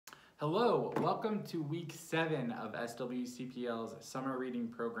Hello, welcome to week 7 of SWCPL's summer reading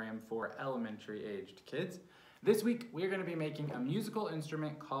program for elementary aged kids. This week we're going to be making a musical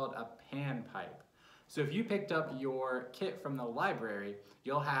instrument called a panpipe. So if you picked up your kit from the library,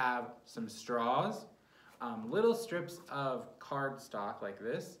 you'll have some straws, little strips of cardstock like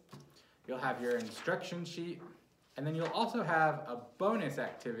this. You'll have your instruction sheet, and then you'll also have a bonus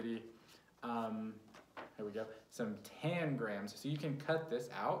activity. Here we go, some tangrams. So you can cut this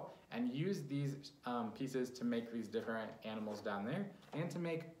out and use these pieces to make these different animals down there and to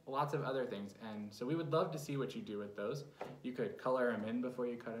make lots of other things. And so we would love to see what you do with those. You could color them in before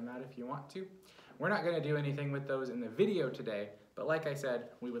you cut them out if you want to. We're not gonna do anything with those in the video today, but like I said,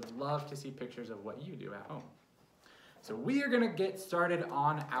 we would love to see pictures of what you do at home. So we are gonna get started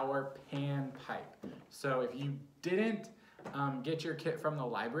on our panpipe. So if you didn't get your kit from the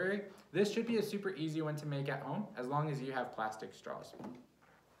library, this should be a super easy one to make at home as long as you have plastic straws.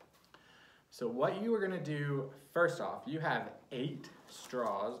 So what you are gonna do, first off, you have 8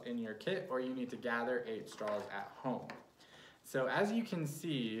 straws in your kit, or you need to gather 8 straws at home. So as you can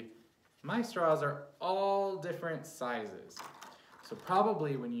see, my straws are all different sizes. So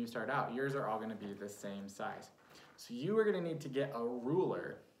probably when you start out, yours are all gonna be the same size. So you are gonna need to get a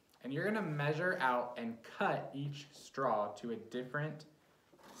ruler, and you're gonna measure out and cut each straw to a different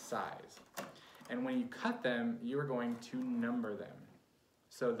size. And when you cut them, you are going to number them.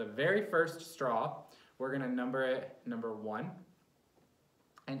 So the very first straw, we're gonna number it number 1,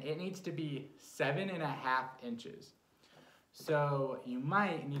 and it needs to be 7.5 inches. So you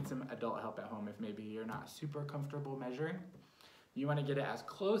might need some adult help at home if maybe you're not super comfortable measuring. You wanna get it as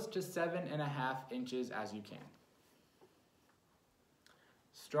close to 7.5 inches as you can.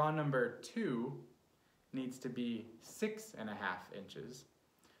 Straw number 2 needs to be 6.5 inches.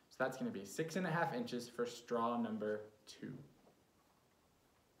 So that's gonna be 6.5 inches for straw number 2.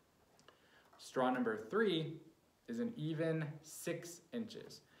 Straw number 3 is an even 6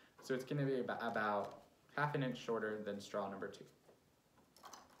 inches. So it's gonna be about half an inch shorter than straw number 2.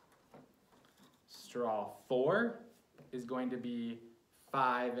 Straw 4 is going to be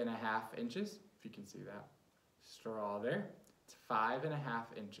 5.5 inches, if you can see that. Straw there, it's 5.5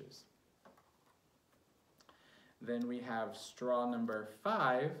 inches. Then we have straw number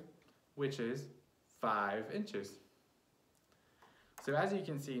 5, which is 5 inches. So as you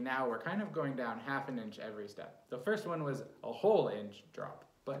can see now, we're kind of going down half an inch every step. The first one was a whole inch drop,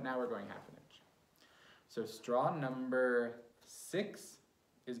 but now we're going half an inch. So straw number 6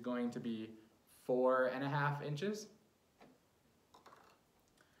 is going to be 4.5 inches.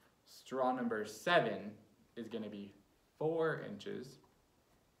 Straw number 7 is going to be 4 inches.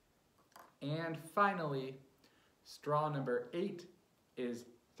 And finally, straw number 8 is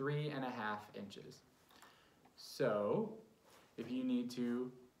 3.5 inches. So if you need to,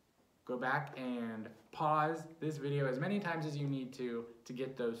 go back and pause this video as many times as you need to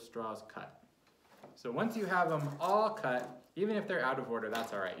get those straws cut. So once you have them all cut, even if they're out of order,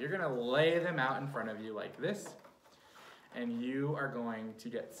 that's all right. You're gonna lay them out in front of you like this, and you are going to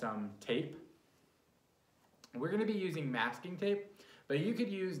get some tape. We're gonna be using masking tape, but you could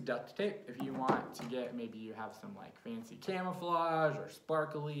use duct tape if you want to get, maybe you have some like fancy camouflage or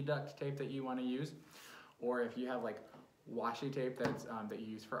sparkly duct tape that you wanna use, or if you have like washi tape that's, that you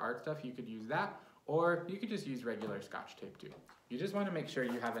use for art stuff, you could use that, or you could just use regular Scotch tape too. You just want to make sure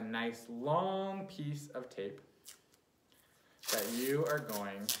you have a nice long piece of tape that you are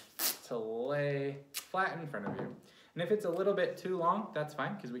going to lay flat in front of you. And if it's a little bit too long, that's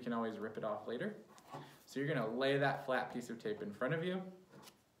fine, because we can always rip it off later. So you're going to lay that flat piece of tape in front of you.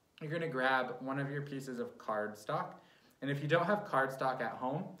 You're going to grab one of your pieces of cardstock, and if you don't have cardstock at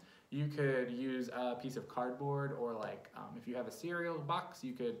home, you could use a piece of cardboard, or like if you have a cereal box,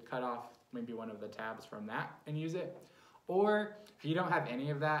 you could cut off maybe one of the tabs from that and use it. Or if you don't have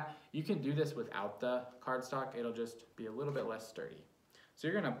any of that, you can do this without the cardstock. It'll just be a little bit less sturdy. So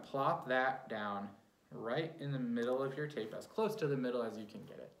you're gonna plop that down right in the middle of your tape, as close to the middle as you can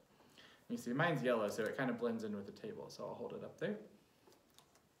get it. You see mine's yellow, so it kind of blends in with the table, so I'll hold it up there.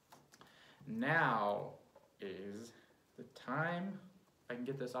 Now is the time, I can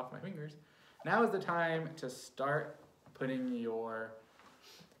get this off my fingers. Now is the time to start putting your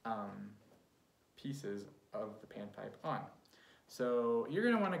pieces of the panpipe on. So you're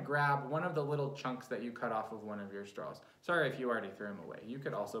gonna wanna grab one of the little chunks that you cut off of one of your straws. Sorry if you already threw them away. You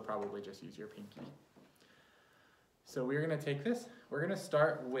could also probably just use your pinky. So we're gonna take this. We're gonna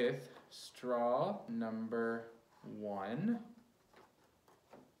start with straw number 1.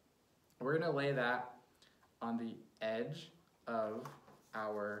 We're gonna lay that on the edge of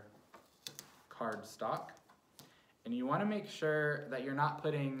our cardstock. And you want to make sure that you're not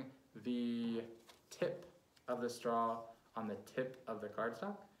putting the tip of the straw on the tip of the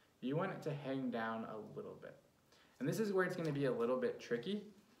cardstock, you want it to hang down a little bit. And this is where it's going to be a little bit tricky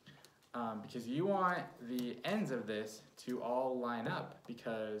because you want the ends of this to all line up,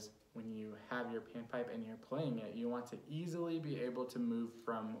 because when you have your panpipe and you're playing it, you want to easily be able to move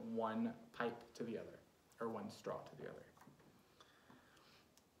from one pipe to the other, or one straw to the other.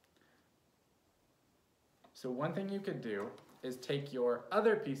 So one thing you could do is take your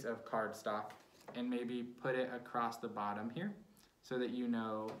other piece of cardstock and maybe put it across the bottom here so that you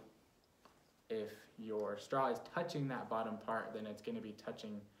know if your straw is touching that bottom part, then it's going to be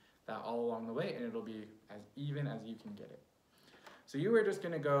touching that all along the way, and it'll be as even as you can get it. So you are just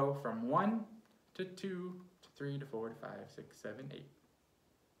going to go from 1 to 2 to 3 to 4 to 5, 6, 7,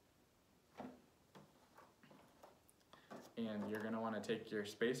 8. And you're going to want to take your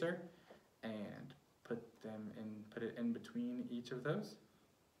spacer and put it in between each of those.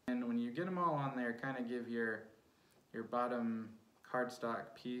 And when you get them all on there, kind of give your bottom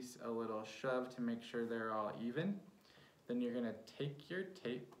cardstock piece a little shove to make sure they're all even. Then you're going to take your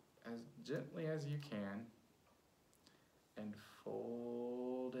tape as gently as you can and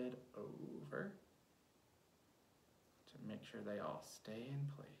fold it over to make sure they all stay in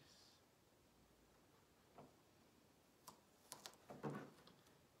place.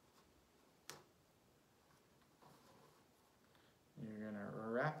 You're going to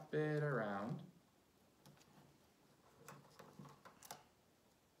wrap it around.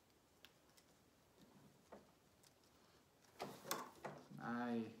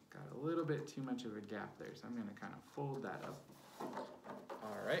 I got a little bit too much of a gap there, so I'm going to kind of fold that up.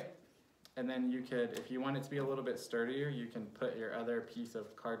 All right. And then you could, if you want it to be a little bit sturdier, you can put your other piece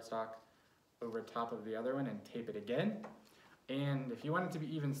of cardstock over top of the other one and tape it again. And if you want it to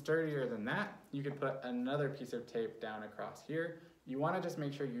be even sturdier than that, you could put another piece of tape down across here. You want to just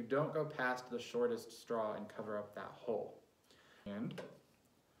make sure you don't go past the shortest straw and cover up that hole. And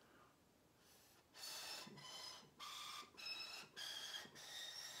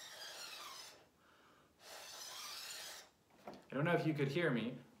I don't know if you could hear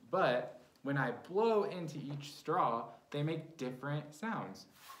me, but when I blow into each straw, they make different sounds.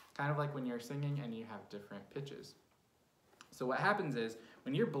 Kind of like when you're singing and you have different pitches. So what happens is,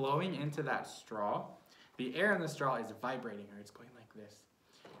 when you're blowing into that straw, the air in the straw is vibrating, or it's going like this.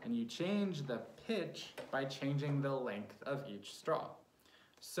 And you change the pitch by changing the length of each straw.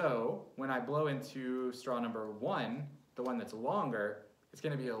 So when I blow into straw number 1, the one that's longer, it's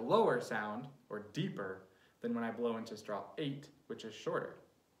going to be a lower sound, or deeper, than when I blow into straw 8, which is shorter.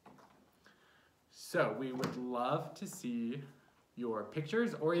 So we would love to see your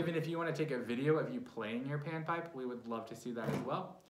pictures, or even if you want to take a video of you playing your panpipe, we would love to see that as well.